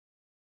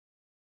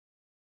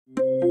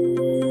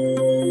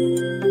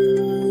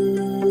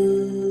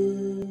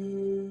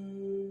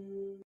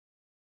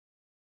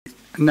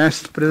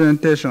Next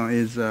presentation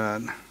is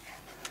a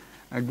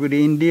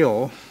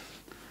GreenRio,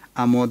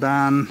 a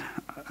modern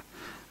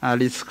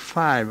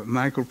RISC-V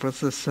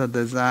microprocessor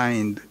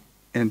designed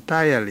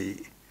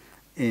entirely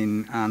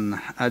in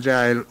an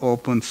agile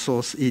open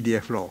source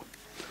EDA flow.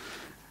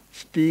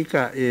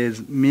 Speaker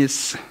is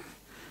Miss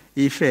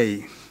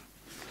Yifei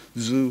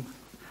Zhu,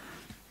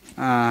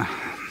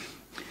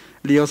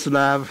 RIOS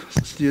Lab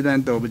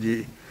student of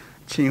the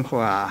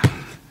TsingHua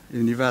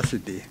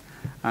University,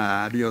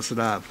 RIOS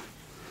Lab.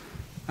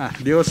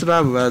 RIOS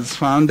Lab was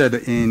founded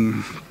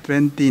in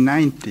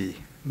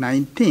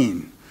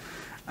 2019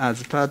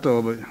 as part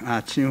of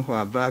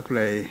TsingHua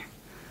Berkeley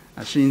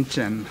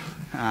Xinze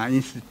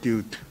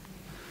Institute.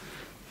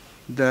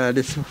 The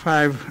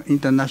RISC-V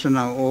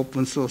International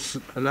Open Source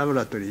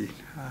Laboratory,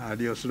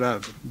 RIOS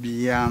Lab,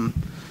 began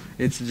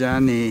its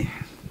journey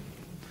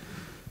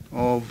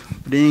of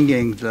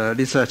bringing the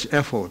research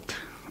effort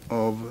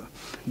of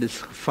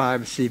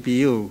RISC-V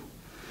CPU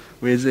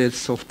with its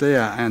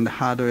software and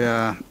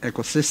hardware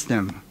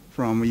ecosystem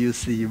from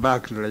UC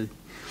Berkeley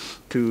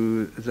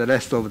to the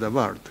rest of the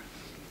world.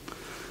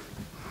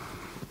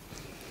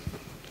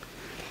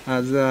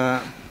 As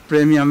a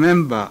premier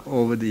member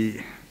of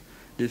the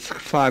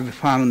RISC-V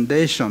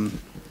Foundation,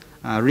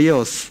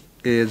 RIOS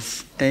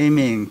is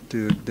aiming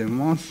to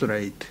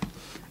demonstrate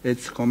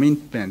its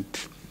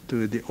commitment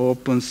to the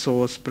open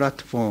source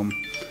platform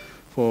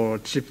for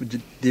chip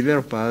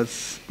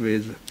developers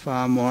with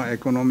far more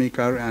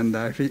economical and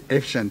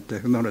efficient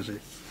technology.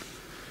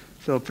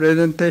 So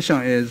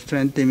presentation is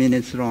 20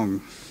 minutes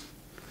long.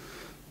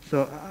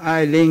 So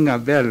I ring a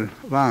bell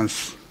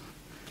once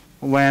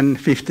when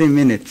 15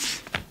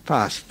 minutes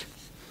passed.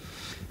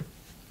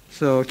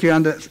 So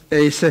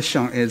Q&A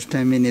session is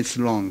 10 minutes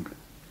long.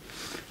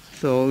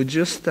 So would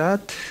you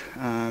start,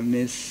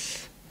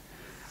 Ms.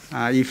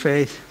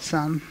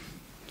 Yifei-san?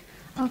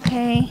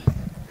 Okay.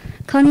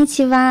 こんに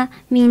ちは。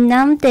みん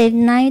なで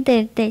ない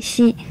でで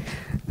し。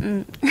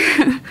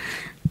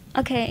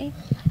Okay.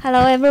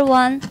 Hello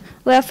everyone.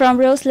 We are from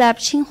RIOS Lab,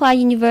 TsingHua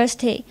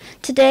University.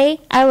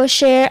 Today, I will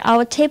share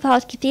our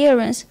tape-out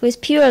experience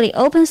with purely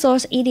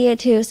open-source EDA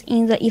tools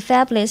in the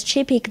established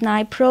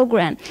ChipIgnite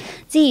program.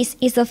 This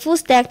is a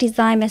full-stack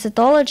design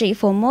methodology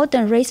for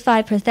modern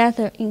RISC-V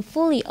processor in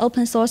fully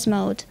open-source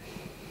mode.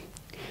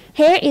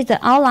 Here is the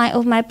outline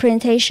of my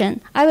presentation.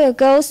 I will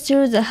go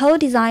through the whole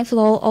design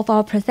flow of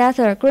our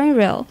processor,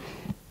 GreenRio.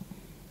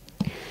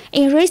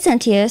 In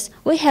recent years,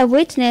 we have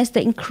witnessed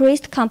the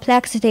increased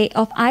complexity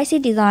of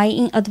IC design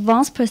in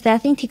advanced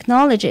processing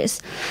technologies.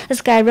 The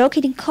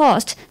skyrocketing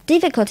cost,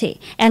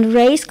 difficulty, and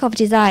risk of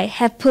design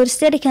have put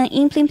silicon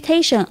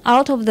implementation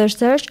out of the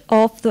search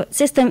of the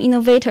system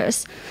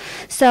innovators.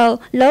 So,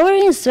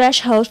 lowering the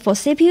threshold for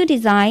CPU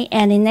design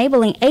and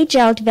enabling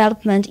agile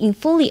development in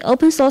fully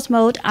open source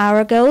mode are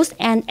our goals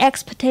and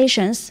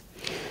expectations.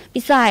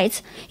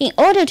 Besides, in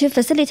order to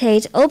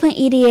facilitate open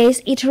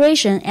EDA's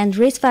iteration and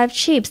RISC-V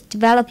chips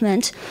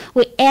development,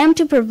 we aim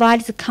to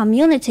provide the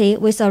community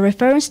with a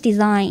reference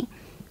design.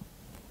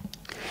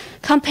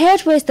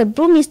 Compared with the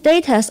booming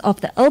status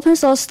of the open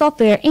source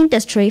software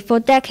industry for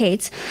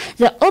decades,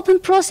 the open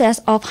process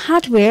of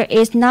hardware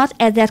is not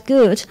as that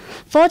good.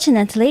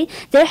 Fortunately,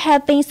 there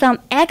have been some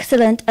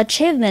excellent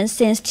achievements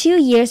since 2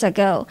 years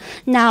ago.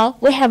 Now,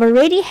 we have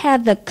already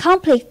had the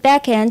complete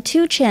backend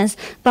toolchains,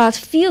 but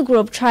few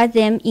groups tried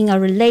them in a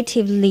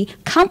relatively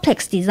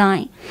complex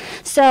design.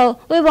 So,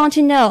 we want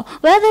to know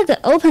whether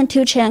the open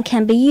toolchain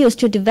can be used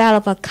to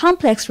develop a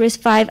complex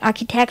RISC-V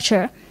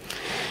architecture.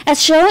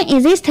 As shown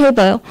in this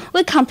table,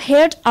 we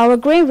compared our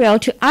GreenRio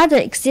to other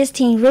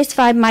existing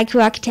RISC-V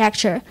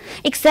microarchitecture.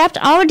 Except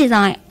our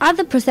design,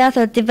 other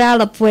processors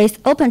developed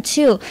with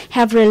OpenTool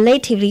have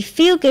relatively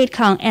few gate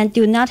count and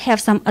do not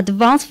have some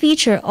advanced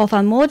feature of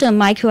our modern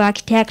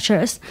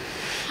microarchitectures.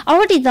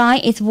 Our design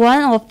is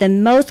one of the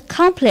most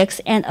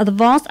complex and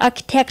advanced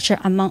architecture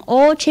among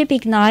all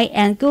ChipIgnite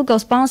and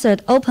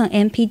Google-sponsored Open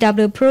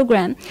MPW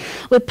program.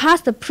 We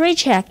passed the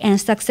pre-check and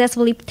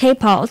successfully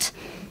tape out.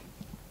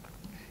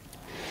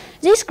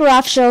 This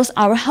graph shows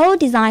our whole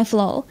design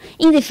flow.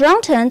 In the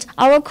front end,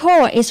 our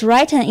core is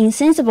written in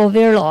Sensible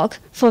Verilog.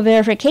 For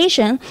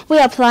verification, we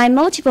apply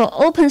multiple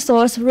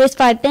open-source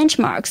RISC-V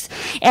benchmarks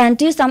and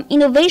do some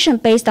innovation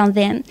based on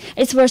them.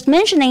 It's worth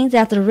mentioning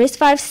that the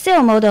RISC-V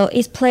cell model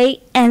is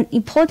play an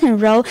important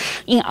role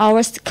in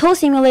our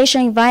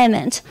co-simulation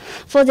environment.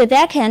 For the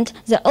backend,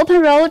 the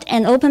OpenRoad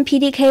and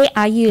OpenPDK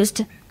are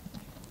used.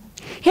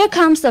 Here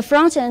comes the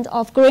front end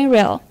of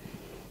GreenRio.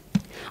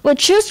 We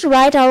choose to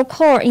write our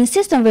core in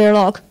System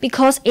Verilog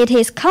because it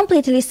is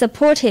completely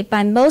supported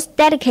by most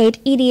dedicated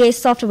EDA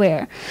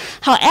software.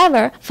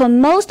 However, for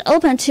most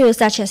open tools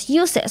such as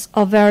USYS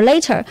or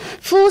Verilator,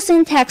 full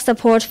syntax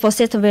support for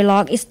System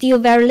Verilog is still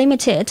very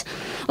limited.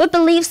 We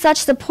believe such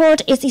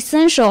support is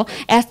essential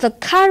as the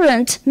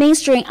current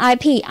mainstream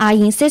IP are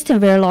in System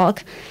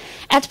Verilog.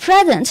 At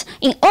present,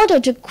 in order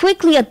to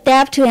quickly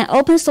adapt to an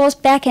open source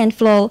backend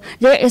flow,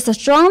 there is a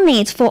strong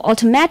need for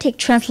automatic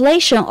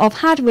translation of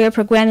hardware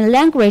programming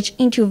language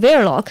into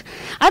Verilog.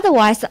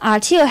 Otherwise, the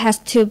RTO has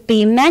to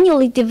be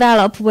manually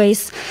developed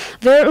with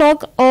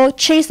Verilog or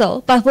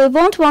Chisel, but we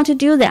won't want to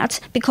do that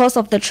because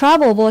of the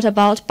trouble brought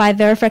about by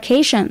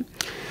verification.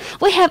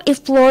 We have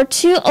explored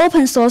two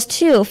open source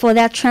tools for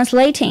that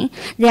translating.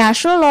 They are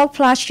Surelog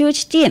plus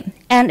UHD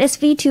and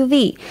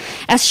SV2V.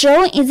 As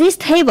shown in this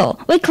table,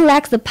 we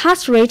collect the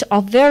pass rate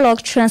of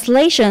Verilog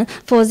translation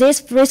for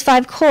this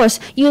RISC-V course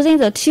using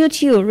the two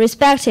tools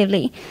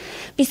respectively.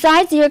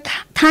 Besides their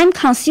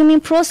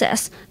time-consuming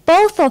process,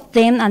 both of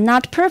them are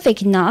not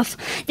perfect enough.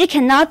 They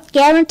cannot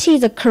guarantee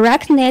the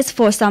correctness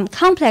for some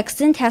complex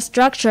syntax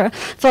structure,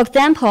 for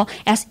example,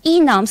 as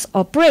enums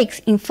or breaks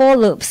in for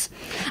loops.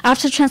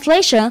 After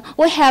translation,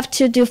 we have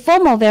to do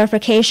formal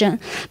verification,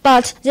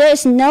 but there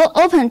is no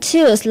open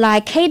tools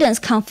like Cadence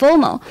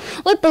Conformal.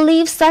 We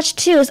believe such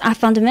tools are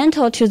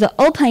fundamental to the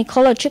open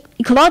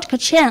ecological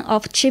chain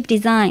of chip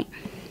design.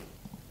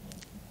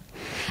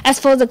 As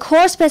for the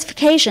core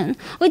specification,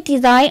 we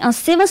designed a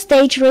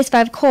 7-stage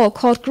RISC-V core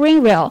called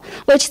GreenRio,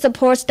 which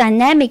supports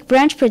dynamic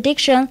branch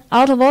prediction,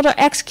 out-of-order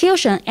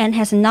execution, and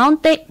has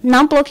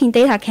non-blocking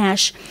data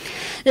cache.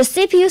 The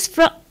CPU's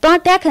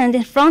backend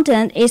and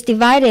frontend is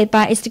divided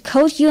by its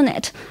code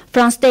unit.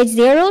 From stage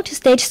 0 to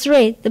stage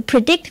 3, the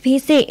predict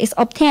PC is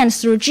obtained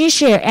through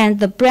Gshare and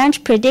the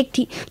branch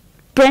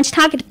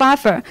target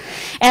buffer,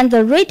 and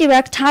the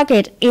redirect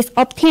target is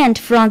obtained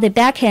from the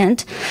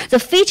backend. The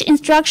fetch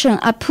instructions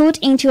are put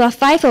into a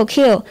FIFO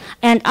queue,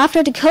 and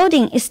after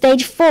decoding in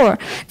stage 4,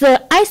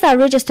 the ISA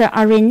registers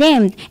are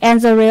renamed,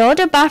 and the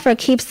reorder buffer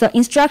keeps the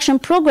instruction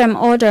program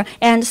order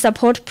and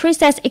support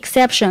precise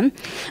exception.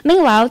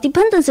 Meanwhile,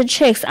 dependency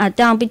checks are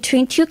done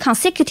between two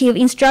consecutive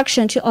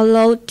instructions to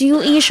allow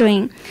dual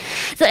issuing.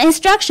 The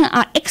instructions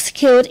are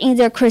executed in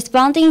their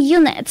corresponding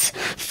units.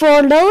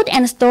 For load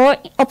and store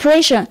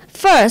operation,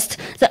 first,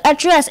 the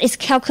address is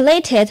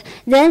calculated,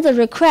 then the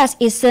request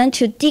is sent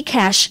to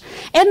Dcache.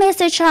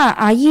 MSHR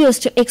are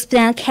used to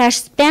explain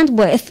cache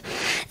bandwidth.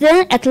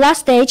 Then, at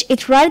last stage,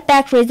 it writes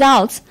back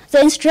results.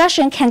 The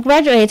instruction can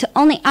graduate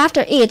only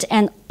after it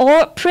and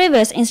all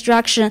previous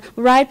instructions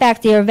write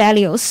back their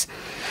values.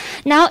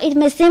 Now, it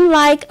may seem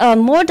like a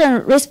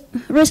modern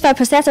RISC-V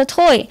processor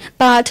toy,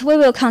 but we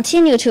will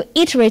continue to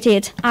iterate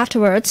it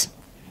afterwards.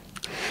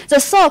 The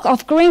sock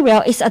of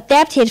GreenRio is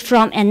adapted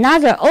from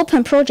another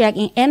open project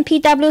in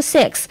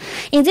MPW6.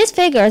 In this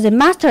figure, the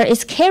master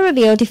is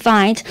K-reveal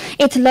defined.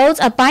 It loads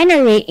a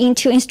binary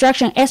into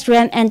instruction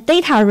SRAM and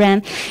data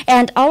RAM,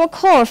 and our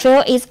core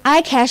field is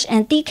iCache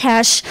and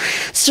Dcache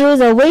through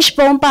the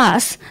wishbone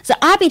bus. The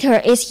arbiter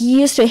is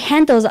used to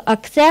handle the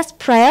access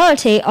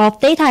priority of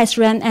data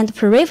SRAM and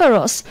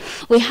peripherals.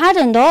 We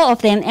hardened all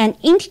of them and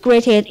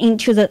integrated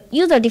into the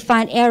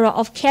user-defined area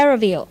of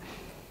K-reveal.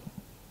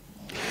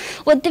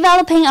 When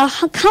developing a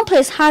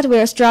complex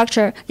hardware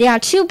structure, there are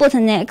two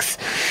bottlenecks.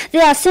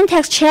 There are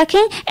syntax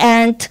checking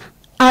and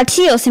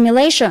RTO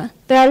simulation.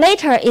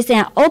 Verilator is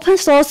an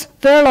open-source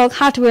Verilog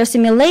hardware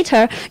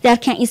simulator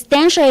that can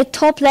instantiate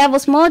top-level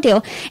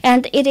module,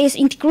 and it is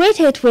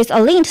integrated with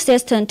a linked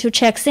system to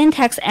check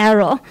syntax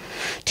error.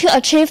 To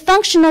achieve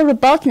functional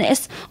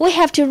robustness, we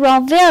have to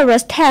run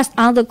various tests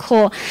on the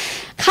core.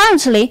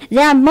 Currently,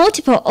 there are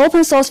multiple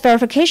open-source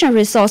verification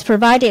resources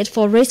provided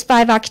for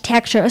RISC-V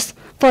architectures.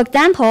 For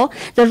example,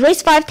 the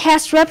RISC-V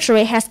test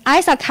repository has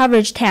ISA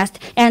coverage test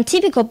and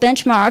typical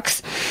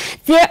benchmarks.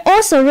 There are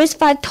also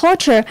RISC-V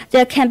torture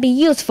that can be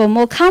used for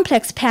more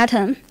complex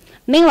pattern.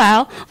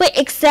 Meanwhile, we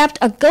accept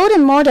a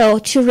golden model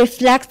to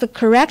reflect the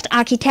correct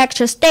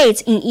architecture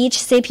states in each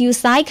CPU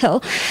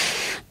cycle.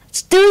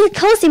 Doing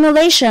code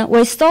simulation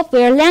with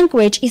software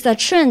language is a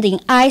trend in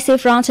IC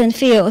front-end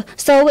field,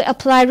 so we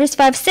apply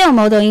RISC-V cell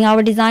model in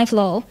our design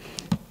flow.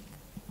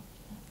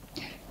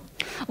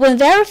 When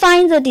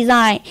verifying the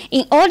design,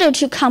 in order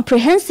to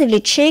comprehensively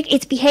check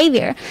its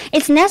behavior,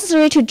 it's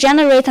necessary to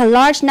generate a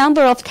large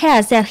number of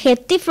tests that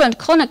hit different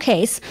corner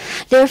cases.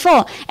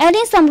 Therefore,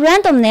 adding some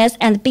randomness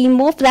and being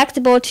more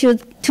flexible to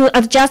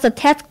adjust the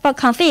test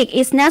config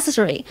is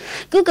necessary.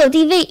 Google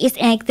DV is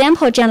an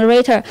example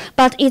generator,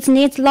 but it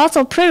needs lots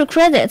of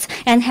prerequisites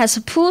and has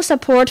poor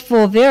support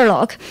for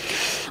Verilog.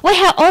 We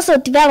have also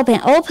developed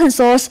an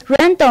open-source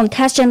random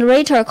test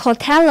generator called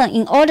Talon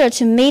in order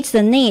to meet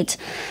the need.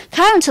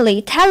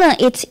 Currently, Talon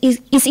is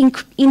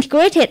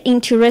integrated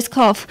into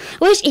RISC-V,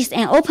 which is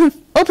an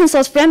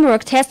open-source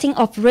framework testing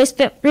of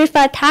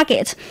RISC-V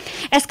targets.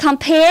 As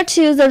compared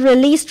to the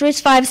released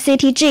RISC-V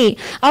CTG,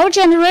 our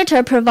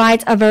generator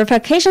provides a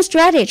verification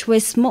strategy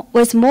with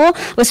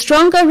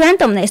stronger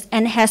randomness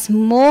and has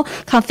more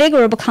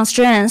configurable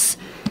constraints.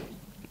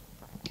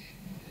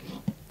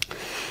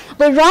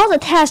 We run the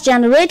test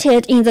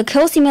generated in the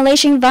code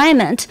simulation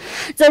environment.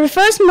 The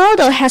reference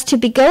model has to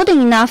be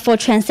golden enough for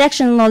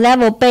transactional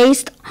level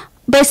based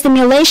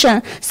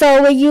simulation,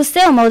 so we use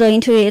cell model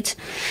into it.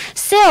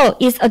 Cell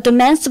is a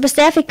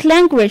domain-specific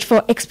language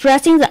for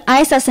expressing the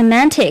ISA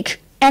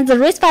semantic. and the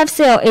RISC-V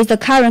cell is the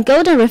current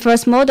golden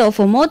reference model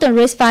for modern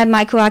RISC-V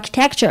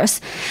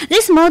microarchitectures.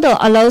 This model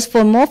allows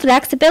for more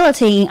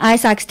flexibility in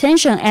ASIC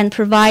extension and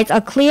provides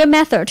a clear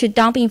method to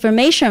dump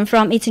information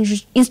from its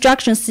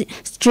instruction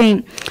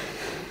stream.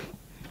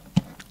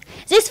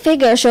 This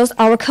figure shows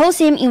our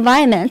CoSIM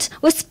environment.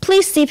 We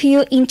split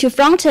CPU into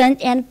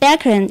front-end and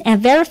back-end and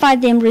verify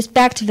them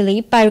respectively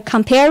by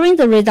comparing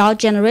the result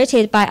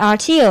generated by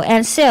RTO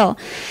and cell.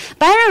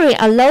 Binary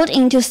are loaded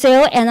into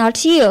cell and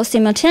RTO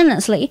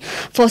simultaneously.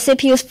 For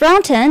CPU's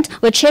front-end,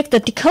 we check the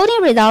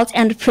decoding results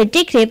and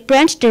predicted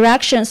branch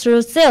direction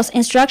through cell's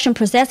instruction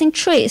processing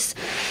trees.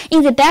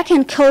 In the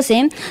back-end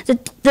CoSIM,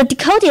 the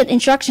decoded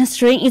instruction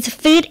string is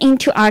fed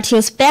into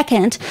RTO's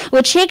backend.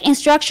 We check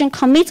instruction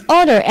commit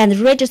order and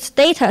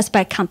register status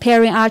by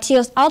comparing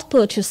RTO's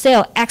output to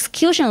cell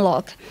execution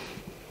log.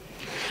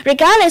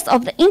 Regardless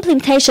of the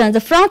implementation, the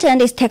front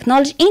end is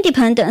technology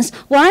independent.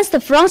 Once the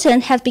front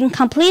end has been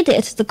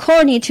completed, the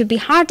core needs to be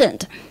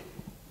hardened.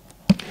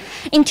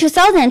 In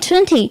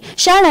 2020,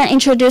 Xiaolan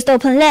introduced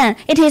OpenLAN.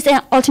 It is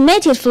an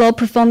automated flow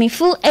performing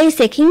full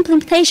ASIC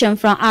implementation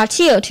from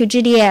RTO to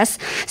GDS.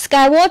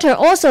 Skywater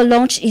also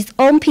launched its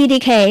own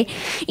PDK.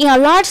 In a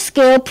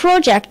large-scale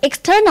project,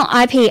 external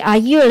IP are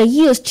usually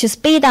used to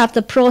speed up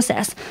the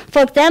process.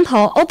 For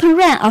example,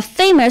 OpenRAN, a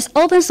famous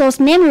open-source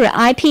memory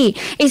IP,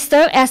 is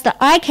served as the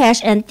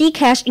iCache and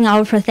Dcache in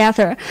our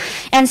processor.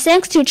 And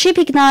thanks to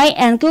ChipIgnite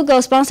and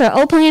Google-sponsored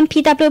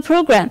OpenMPW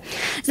program,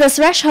 the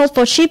threshold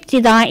for chip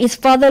design is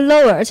further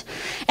lowered.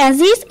 And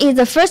this is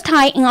the first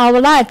time in our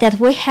life that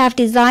we have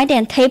designed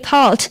and taped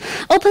out.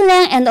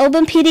 OpenLAN and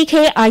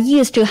OpenPDK are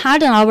used to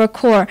harden our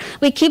core.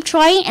 We keep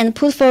trying and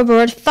put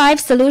forward 5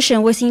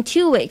 solutions within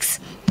 2 weeks.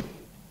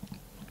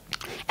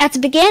 At the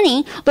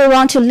beginning, we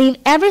want to leave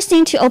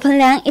everything to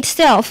OpenLAN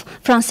itself,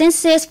 from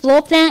synthesis,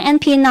 floor plan,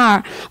 and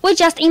PNR. We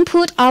just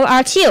input our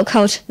RTO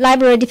code,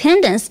 library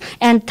dependence,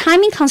 and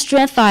timing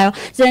constraint file,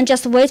 then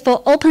just wait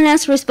for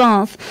OpenLAN's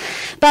response.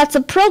 But the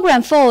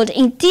program failed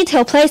in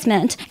detail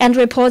placement and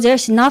report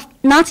there's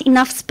not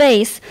enough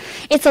space.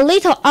 It's a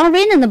little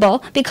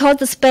unreasonable because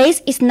the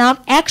space is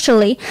not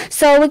actually,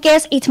 so we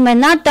guess it may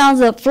not down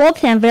the floor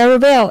plan very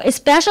well,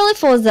 especially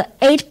for the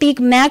 8 big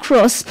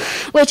macros,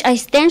 which are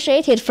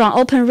instantiated from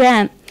OpenRAN.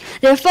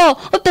 Therefore,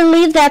 we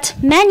believe that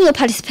manual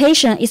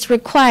participation is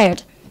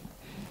required.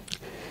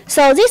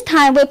 So this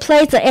time we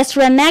place the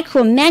SRAM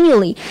macro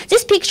manually.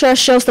 This picture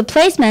shows the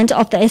placement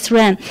of the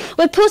SRAM.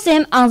 We put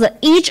them on the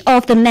edge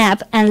of the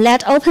map and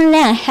let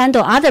OpenLAN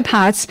handle other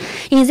parts.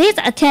 In this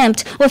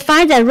attempt, we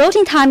find that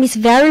routing time is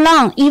very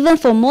long, even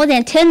for more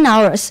than 10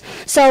 hours.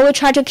 So we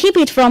try to keep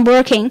it from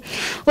working.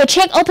 We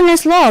checked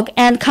OpenLAN's log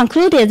and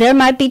concluded there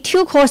might be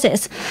 2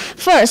 causes.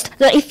 First,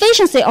 the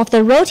efficiency of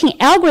the routing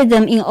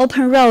algorithm in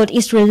OpenRoad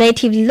is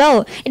relatively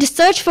low. It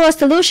searches for a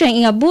solution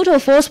in a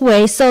brute force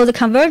way, so the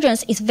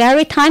convergence is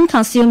very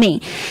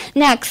time-consuming.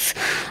 Next,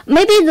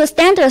 maybe the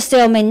standard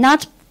cell may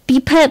not be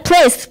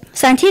placed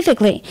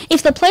scientifically.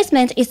 If the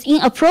placement is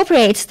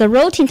inappropriate, the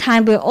routing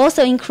time will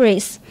also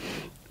increase.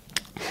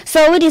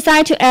 So we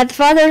decide to add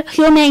further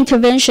human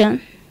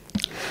intervention.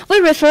 We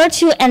refer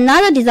to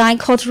another design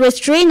called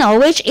RISC-V,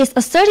 which is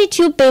a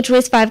 32-bit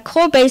RISC-V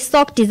core-based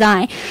SOC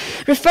design.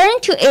 Referring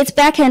to its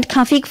backend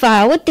config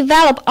file, we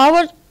develop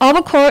our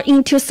core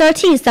into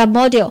 13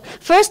 submodules.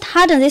 First,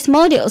 harden these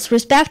modules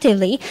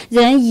respectively,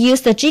 then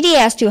use the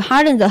GDS to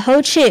harden the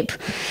whole chip.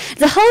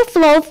 The whole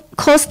flow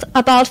costs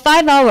about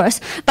 5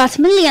 hours, but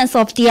millions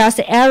of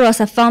DRC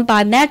errors are found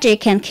by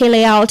Magic and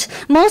K-Layout.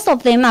 Most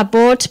of them are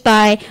brought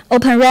by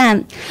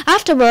OpenRAN.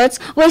 Afterwards,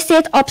 we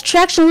set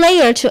abstraction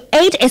layer to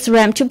 8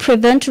 SRAM to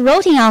prevent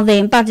routing on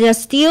them, but there are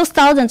still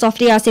thousands of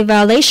DRC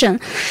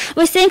violations.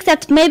 We think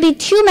that maybe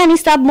too many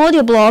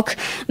submodule blocks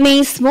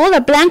means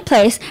smaller blank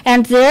place,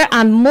 and there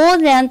are more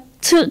than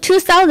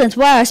 2,000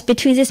 wires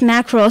between these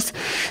macros.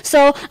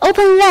 So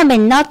OpenLAN may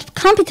not be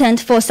competent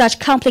for such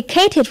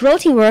complicated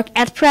routing work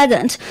at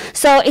present,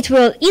 so it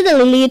will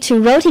easily lead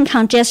to routing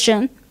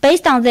congestion.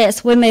 Based on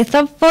this, we made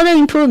further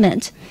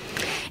improvement.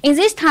 In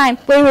this time,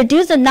 we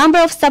reduce the number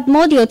of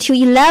submodules to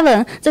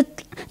 11.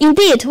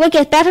 Indeed, we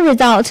get better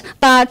results,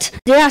 but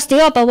there are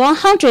still about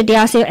 100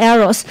 DRC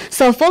errors.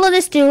 So follow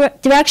this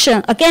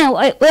direction. Again,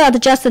 we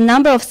adjust the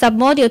number of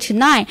submodules to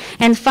 9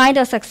 and find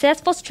a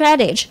successful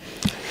strategy.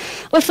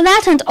 We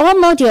flattened all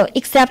modules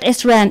except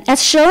SRAM.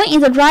 As shown in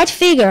the right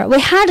figure, we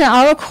hardened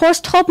our core's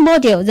top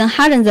module, then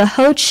hardened the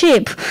whole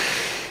chip.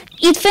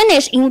 It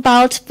finished in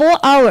about 4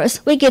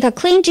 hours. We get a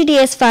clean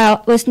GDS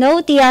file with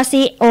no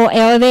DRC or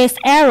LVS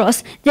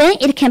errors. Then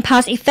it can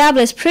pass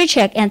established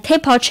pre-check and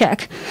tape-out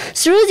check.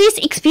 Through this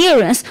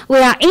experience, we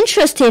are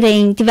interested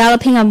in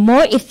developing a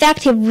more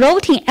effective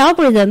routing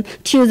algorithm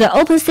to the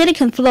open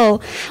silicon flow.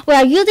 We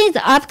are using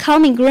the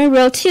upcoming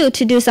GreenRio tool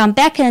to do some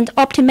backend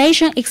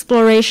optimization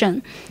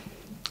exploration.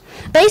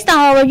 Based on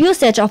our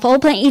usage of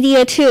open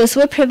EDA tools,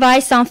 we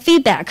provide some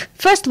feedback.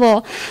 First of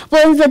all,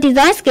 when the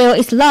design scale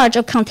is large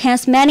or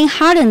contains many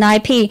hardened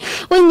IP,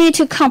 we need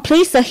to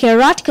complete the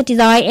hierarchical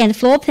design and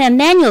floor plan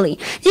manually.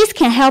 This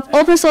can help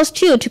open source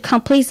tool to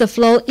complete the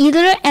flow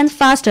easier and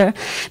faster.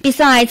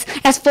 Besides,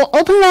 as for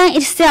OpenLAN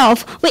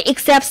itself, we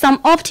accept some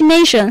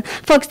optimization.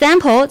 For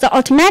example, the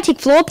automatic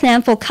floor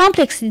plan for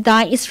complex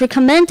design is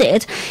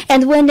recommended,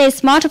 and when there's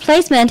smart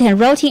placement and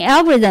routing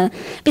algorithm.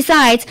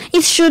 Besides,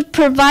 it should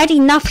provide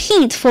enough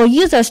hint for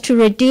users to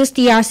reduce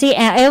DRC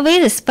and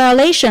LVS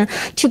violation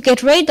to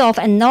get rid of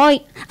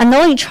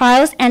annoying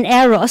trials and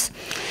errors.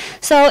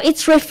 So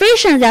it's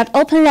refreshing that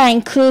OpenLAN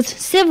includes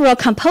several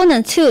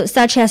component tools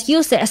such as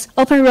USES,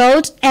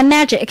 OpenRoad, and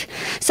Magic.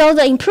 So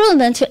the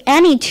improvement to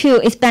any tool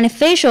is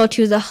beneficial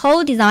to the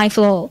whole design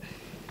flow.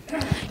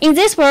 In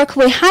this work,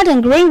 we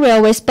harden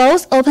GreenRio with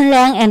both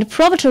OpenLAN and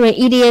proprietary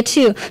EDA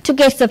tool to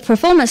get the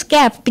performance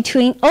gap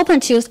between open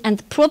tools and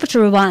the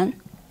proprietary one.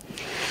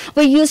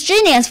 We use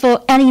Genius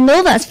and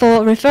Innovus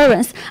for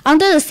reference.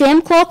 Under the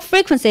same clock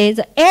frequency,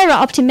 the error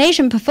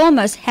optimization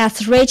performance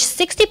has reached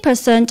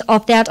 60%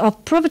 of that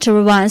of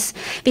proprietary ones.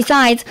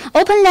 Besides,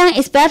 OpenLAN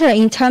is better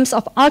in terms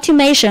of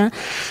automation.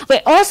 We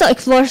also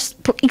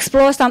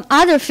explore some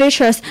other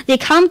features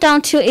that come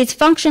down to its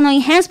functional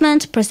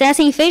enhancement,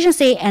 processing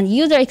efficiency, and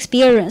user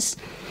experience.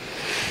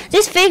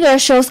 This figure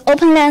shows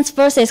OpenLAN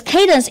versus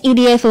Cadence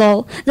EDA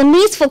flow. The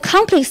needs for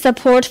complex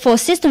support for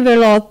system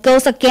verilog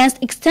goes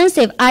against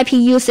extensive IP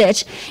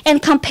usage,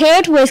 and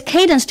compared with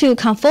Cadence to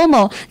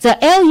Conformal, the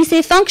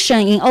LEC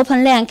function in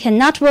OpenLAN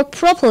cannot work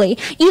properly,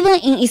 even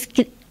in its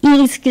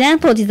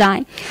example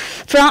design.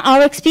 From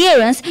our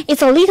experience,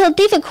 it's a little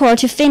difficult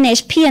to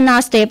finish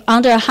PNR step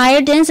under a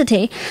higher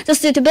density. The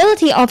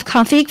suitability of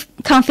config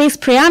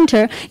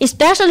parameter,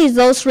 especially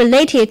those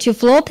related to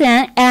floor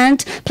plan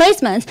and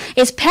placement,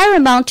 is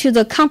paramount to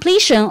the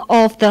completion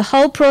of the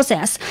whole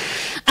process.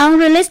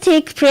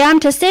 Unrealistic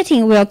parameter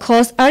setting will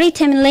cause early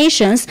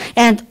terminations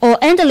or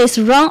endless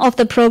run of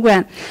the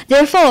program.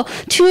 Therefore,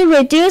 to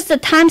reduce the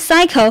time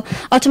cycle,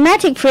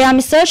 automatic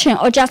parameter searching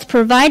or just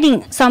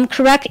providing some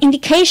correct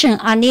indication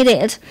are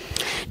needed.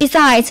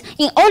 Besides,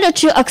 in order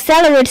to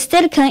accelerate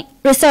silicon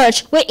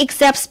research, we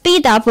accept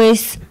speed up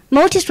with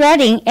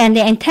multi-threading and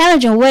an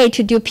intelligent way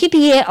to do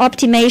PPA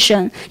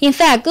optimization. In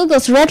fact,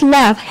 Google's RIOS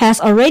Lab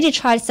has already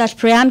tried such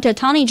parameter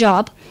tuning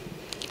job.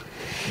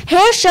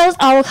 Here shows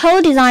our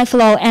whole design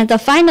flow and the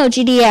final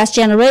GDS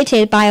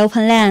generated by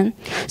OpenLAN.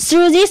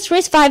 Through this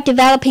RISC-V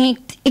developing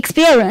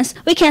experience,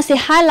 we can see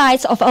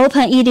highlights of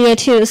open EDA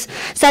tools,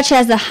 such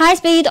as the high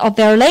speed of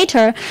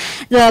Verilator,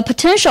 the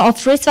potential of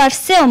RISC-V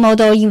cell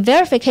model in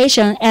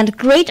verification, and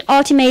great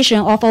automation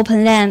of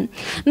OpenLAN.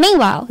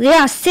 Meanwhile,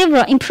 there are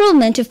several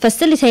improvements to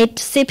facilitate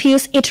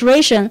CPU's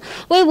iteration.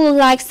 We would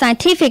like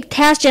scientific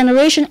test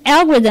generation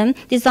algorithm,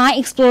 design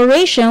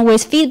exploration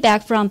with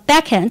feedback from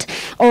backend,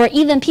 or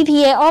even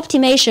PPA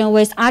optimization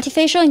with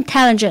artificial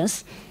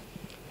intelligence.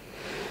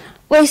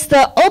 With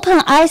the open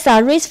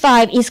ISA,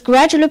 RISC-V is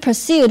gradually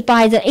pursued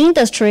by the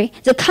industry.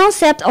 The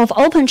concept of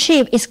open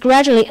chip is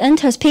gradually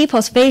enters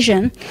people's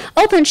vision.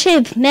 Open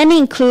chip mainly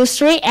includes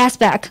three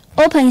aspects: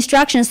 open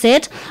instruction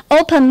set,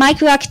 open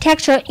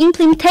microarchitecture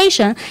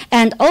implementation,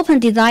 and open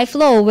design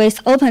flow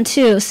with open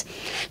tools.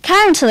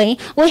 Currently,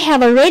 we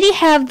already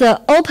have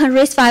the open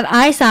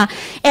RISC-V ISA,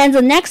 and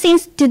the next thing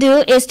to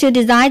do is to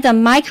design the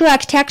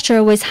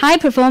microarchitecture with high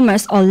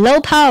performance or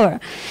low power.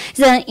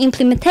 Then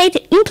implement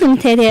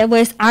it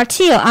with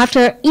RTL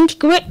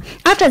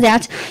after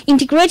that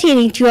integrated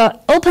into an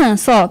open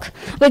SOC.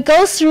 We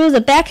go through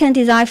the backend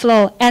design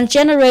flow and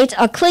generate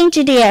a clean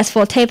GDS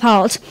for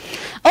tape-out.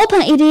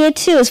 Open EDA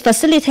tools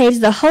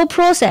facilitate the whole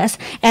process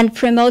and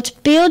promote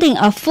building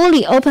a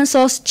fully open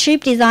source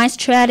chip design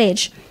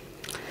strategy.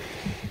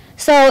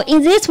 So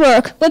in this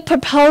work, we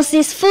propose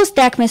this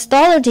full-stack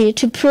methodology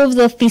to prove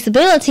the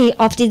feasibility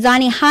of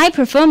designing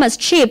high-performance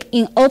chip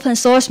in open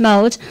source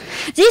mode.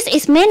 This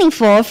is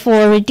meaningful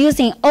for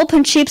reducing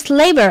open chips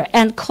labor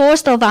and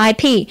cost of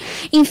IP.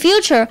 In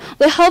future,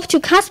 we hope to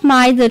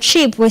customize the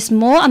chip with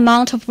more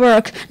amount of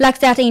work like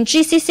that in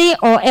GCC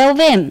or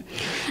LVM.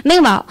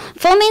 Meanwhile,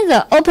 forming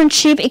the open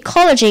chip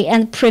ecology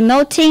and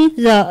promoting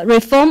the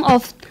reform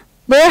of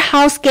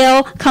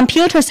warehouse-scale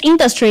computers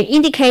industry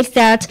indicates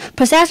that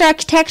processor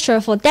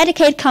architecture for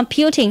dedicated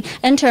computing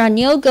enter a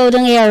new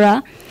golden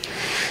era.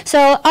 So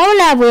our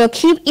lab will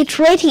keep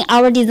iterating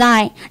our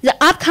design. The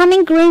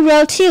upcoming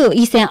GreenRio 2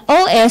 is an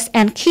OS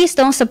and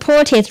Keystone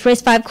supported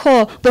RISC-V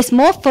core with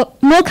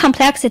more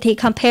complexity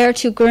compared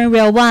to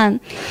GreenRio 1.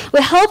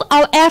 We hope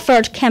our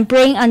effort can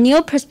bring a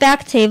new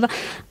perspective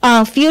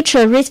on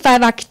future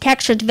RISC-V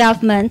architecture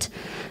development.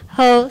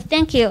 So,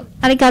 thank you.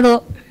 ありがと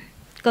う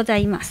ござ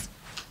います。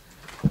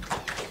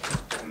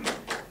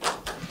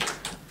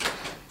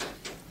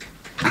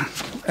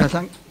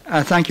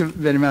Thank you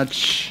very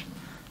much,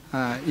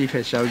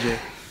 Yifei Zhu.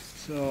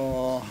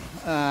 So,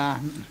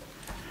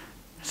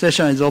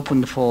 session is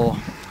open for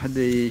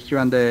the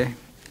Q&A.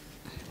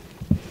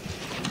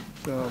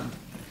 So,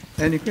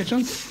 any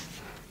questions?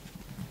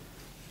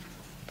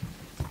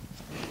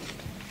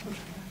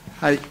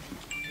 はい。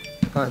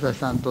川崎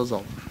さんどう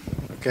ぞ。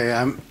Okay,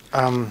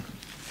 I'm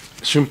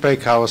Shunpei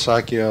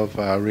Kawasaki of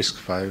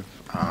RISC-V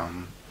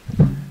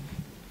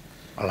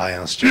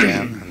Alliance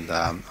Japan,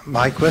 and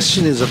my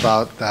question is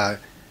about the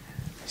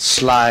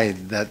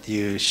slide that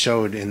you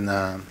showed in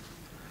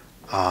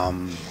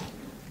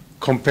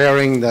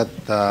comparing that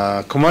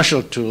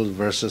commercial tool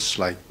versus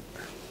like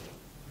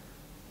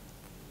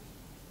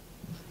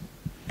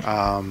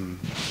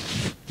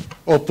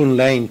open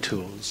lane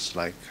tools.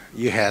 Like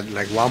you had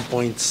like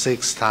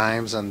 1.6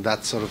 times and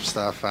that sort of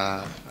stuff,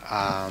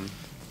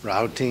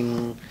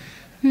 routing,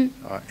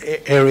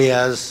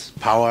 areas,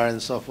 power, and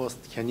so forth.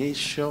 Can you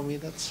show me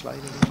that slide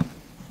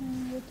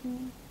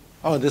again?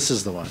 Oh, this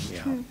is the one.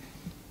 Yeah.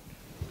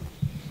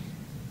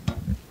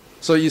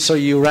 So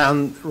you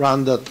round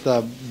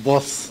that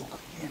both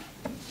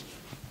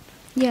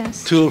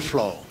Yes. tool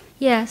flow.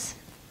 Yes.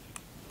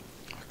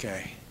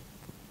 Okay.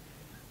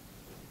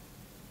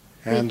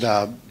 And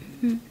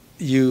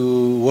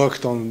you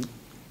worked on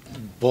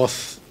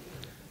both.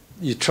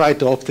 You tried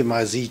to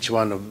optimize each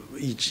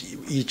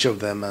of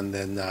them, and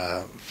then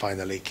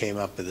finally came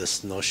up with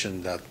this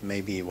notion that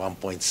maybe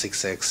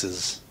 1.6x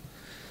is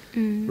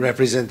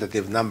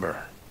representative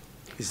number.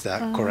 Is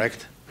that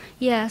correct?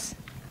 Yes.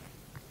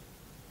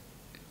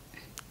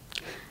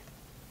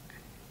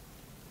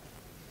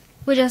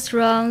 We just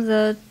run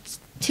the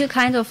two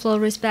kinds of flow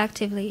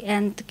respectively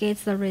and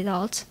get the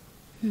result.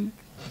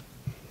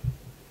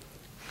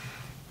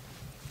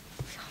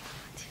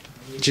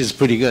 Which is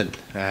pretty good.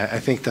 I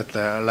think that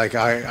like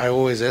I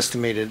always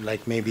estimated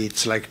like maybe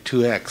it's like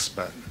 2x,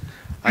 but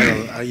I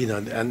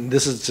don't and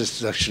this is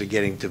just actually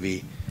getting to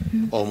be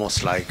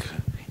almost like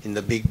in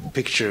the big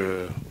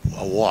picture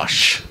a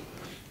wash.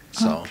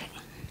 So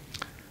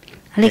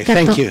okay,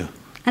 thank you.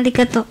 あり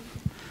がとう。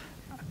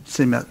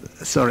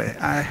Sorry,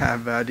 I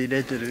have a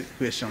related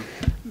question.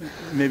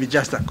 Maybe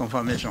just a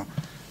confirmation.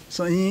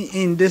 So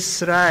in this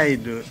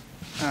slide,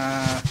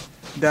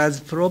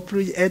 does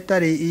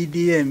proprietary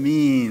EDA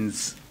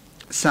means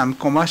some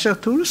commercial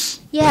tools?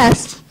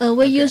 Yes,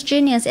 we use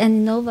Genius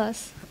and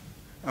Novus.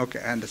 Okay,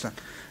 I understand.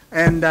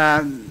 And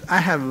I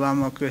have one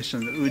more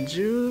question.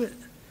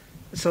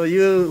 So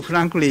you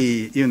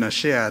frankly,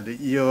 shared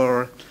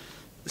your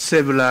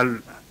several,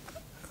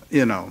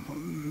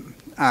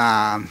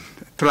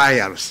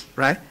 trials,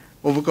 right?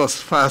 Of course,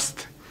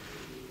 first,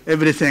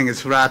 everything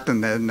is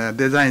flattened and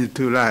designed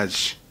too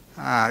large.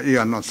 You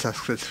are not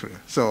successful.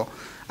 So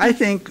I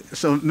think,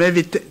 so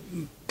maybe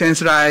 10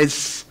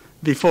 slides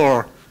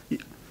before,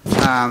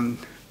 can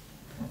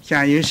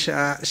you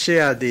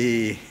share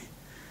the,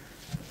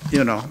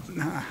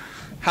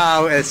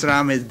 how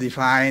SRAM is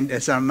defined,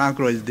 SRAM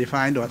macro is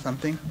defined or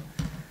something?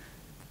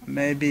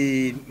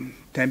 Maybe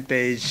 10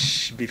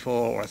 page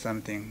before or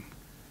something.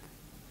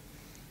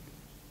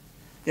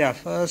 Yeah,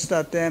 first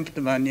attempt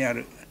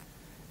manual.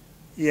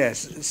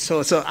 Yes,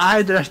 so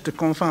I'd like to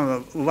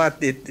confirm what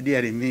it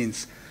really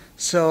means.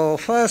 So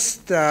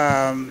first, so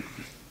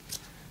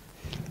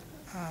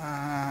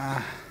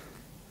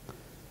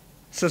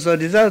the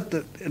result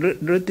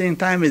routing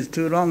time is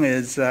too long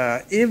is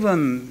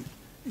even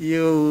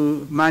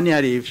you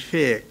manually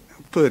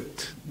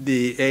put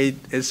the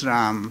 8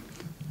 SRAM,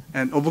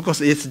 and of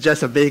course it's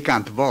just a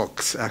vacant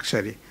box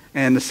actually,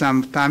 and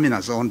some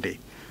terminals only.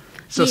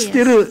 So yes.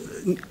 Still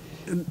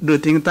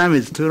routing time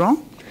is too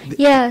long?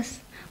 Yes,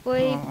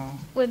 we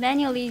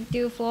manually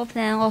do floor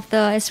plan of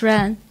the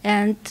SRAM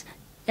and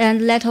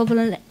let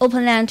open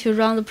LAN to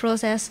run the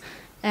process,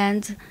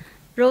 and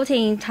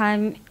routing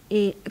time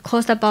it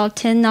cost about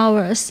 10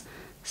 hours.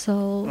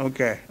 So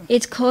okay.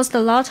 It cost a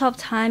lot of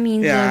time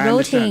in the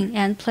routing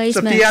and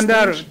placement. So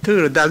P&R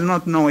tool does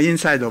not know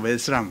inside of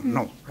SRAM,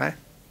 no, right?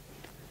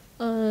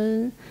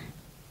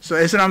 So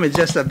SRAM is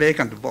just a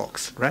vacant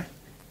box, right?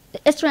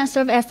 SRAM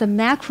serves as the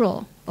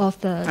macro of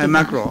the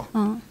macro.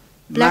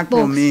 Black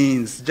macro box.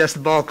 means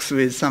just box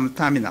with some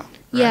terminal.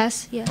 Right?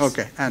 Yes, yes.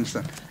 Okay, I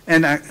understand.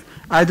 And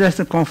I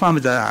just confirm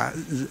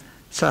the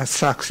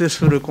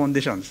successful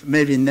conditions.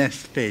 Maybe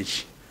next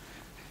page.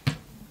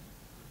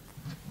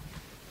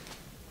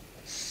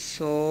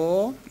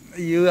 So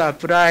you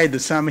applied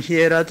some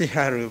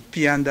hierarchical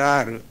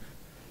P&R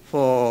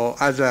for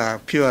other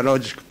pure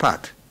logic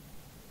part,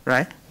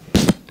 right?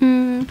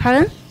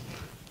 Pardon?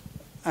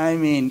 I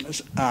mean,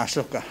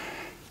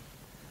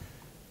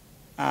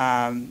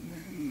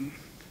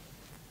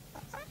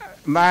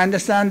 my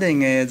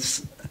understanding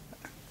is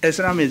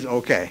SRAM is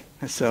okay.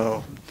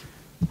 So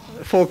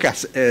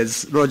focus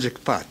is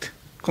logic part,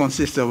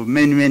 consists of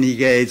many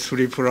gates,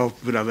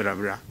 flip-flop, blah, blah,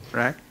 blah,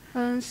 right?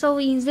 So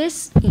in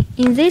this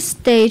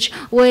stage,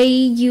 we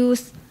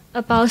use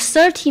about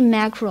 30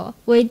 macro.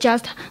 We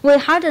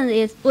harden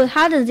it. We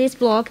harden this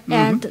block,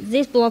 and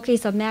this block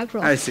is a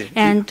macro. I see.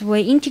 And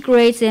we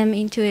integrate them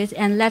into it,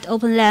 and let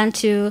open LAN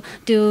to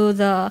do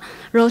the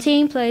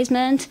routing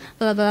placement,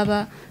 blah blah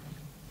blah.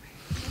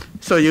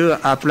 So you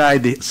apply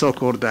the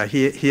so-called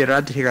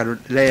hierarchical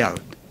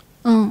layout,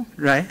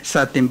 right?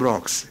 13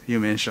 blocks you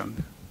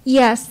mentioned.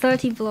 Yes,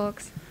 30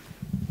 blocks.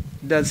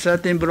 The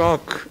 13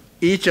 block,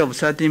 each of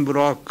 13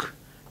 block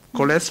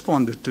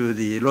correspond to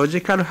the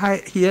logical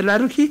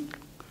hierarchy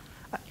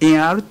in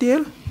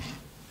RTL?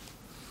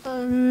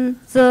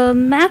 The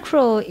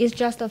macro is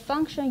just a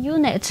function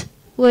unit.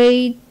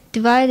 We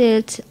divide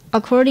it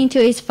according to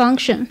its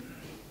function.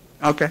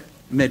 Okay,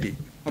 maybe.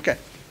 Okay,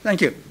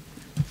 thank you.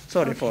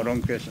 Sorry for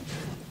long question.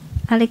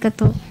 ありが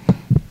とう。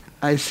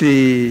I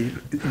see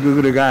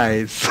Google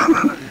guys.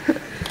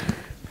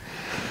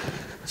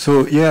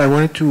 So yeah, I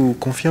wanted to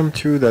confirm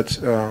too that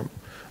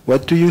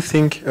what do you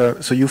think,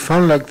 so you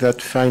found like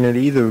that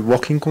finally the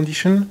working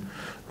condition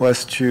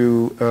was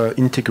to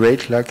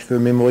integrate like the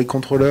memory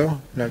controller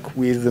like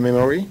with the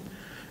memory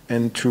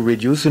and to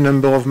reduce the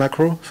number of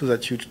macro so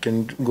that you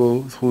can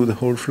go through the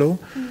whole flow.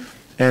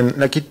 And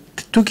like it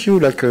took you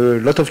like a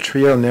lot of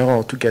trial and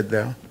error to get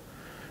there.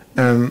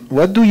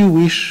 What do you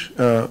wish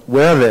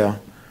were there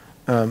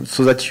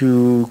so that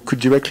you could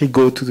directly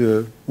go to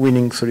the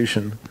winning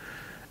solution?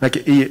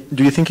 Like,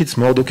 do you think it's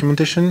more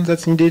documentation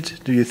that's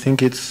needed? Do you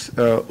think it's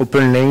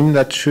open lane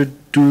that should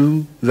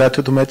do that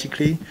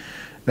automatically?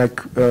 Like,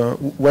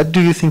 what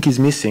do you think is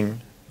missing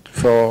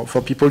for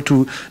people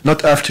to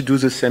not have to do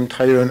the same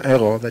trial and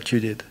error that you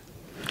did?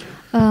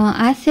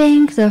 I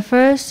think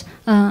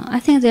I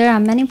think there are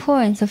many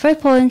points. The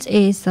first point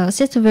is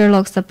system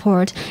Verilog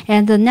support,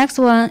 and the next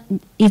one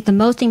is the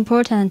most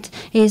important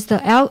is the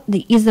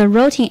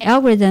routing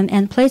algorithm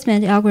and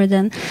placement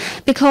algorithm,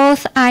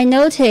 because I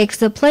noticed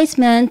the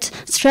placement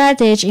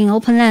strategy in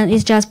OpenLAN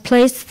is just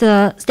place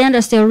the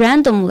standard cell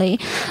randomly.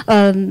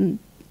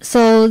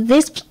 So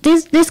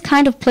this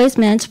kind of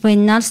placement will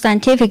not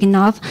scientific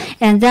enough,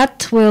 and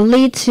that will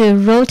lead to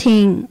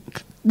routing.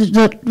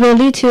 Will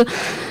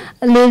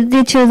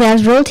lead to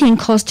that routing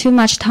cost too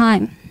much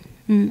time.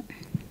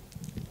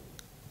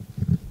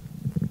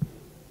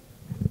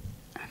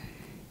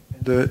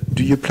 Do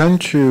you plan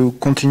to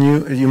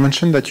continue? You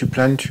mentioned that you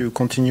plan to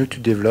continue to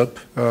develop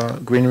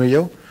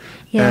GreenRio.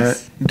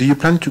 Yes. Do you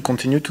plan to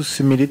continue to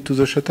submit it to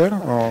the shuttle?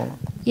 Or?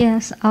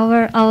 Yes,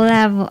 our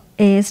lab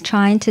is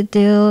trying to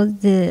do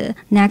the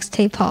next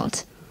tape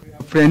out. We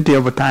have plenty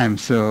of time,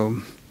 so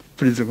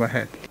please go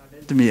ahead.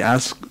 Let me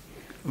ask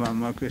one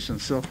more question.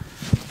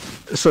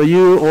 So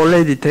you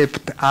already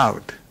taped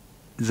out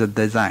the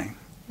design?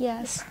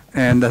 Yes.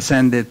 And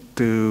send it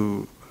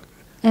to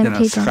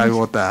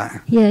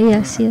Skywater. Yeah.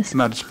 Yes.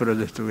 Merge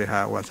project we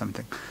have or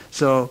something.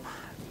 So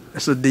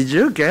did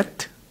you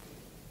get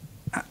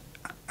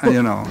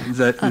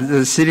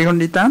the silicon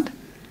returned?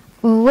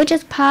 Well, we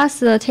just pass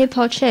the tape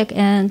out check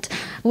and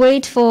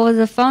wait for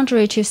the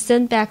foundry to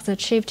send back the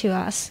chip to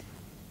us.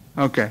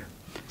 Okay.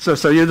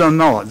 So you don't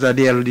know the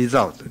real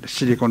result, the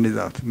silicon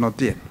result,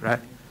 not yet, right?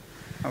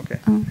 Okay.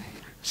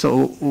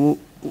 So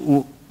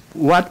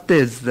what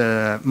is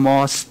the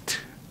most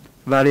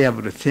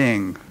valuable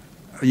thing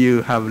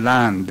you have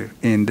learned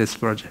in this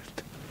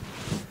project?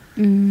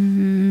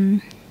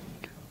 The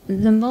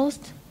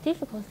most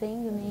difficult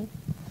thing, you mean?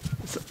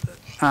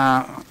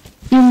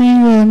 You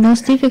mean the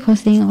most difficult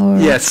thing, or?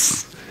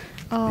 Yes.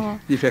 Oh.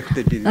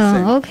 Effectively the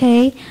same.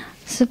 Okay.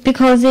 So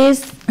because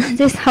this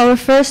our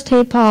first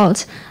tape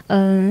out,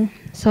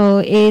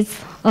 so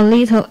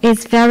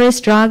it's very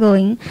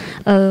struggling.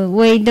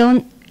 We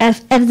don't.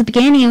 At the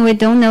beginning, we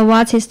don't know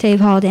what is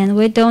tape out, and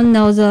we don't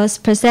know the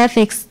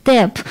specific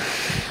step.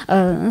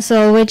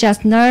 So we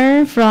just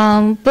learn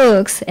from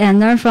books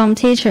and learn from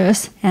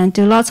teachers and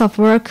do lots of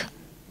work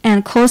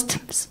and cost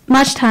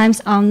much time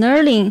on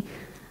learning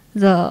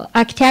the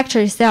architecture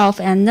itself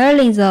and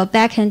learning the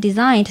backend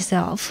design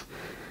itself.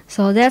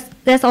 So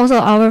that's also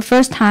our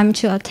first time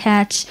to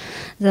attach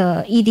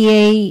the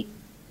EDA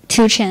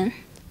toolchain.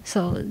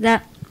 So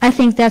I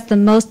think that's the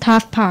most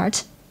tough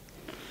part.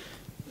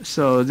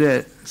 So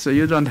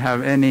you don't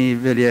have any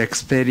very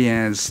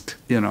experienced,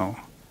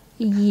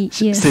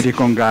 Yes.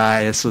 silicon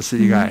guy,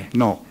 SoC guy,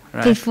 no,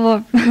 right?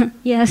 Before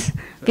this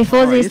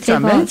it's tape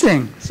out.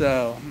 amazing.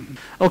 So,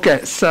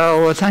 okay,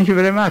 so thank you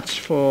very much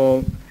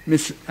for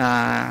Miss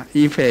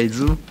Yifei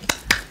Zhu.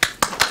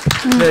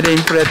 Very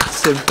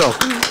impressive talk.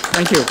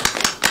 Thank you.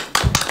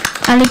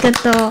 ありが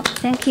とう。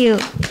Thank you.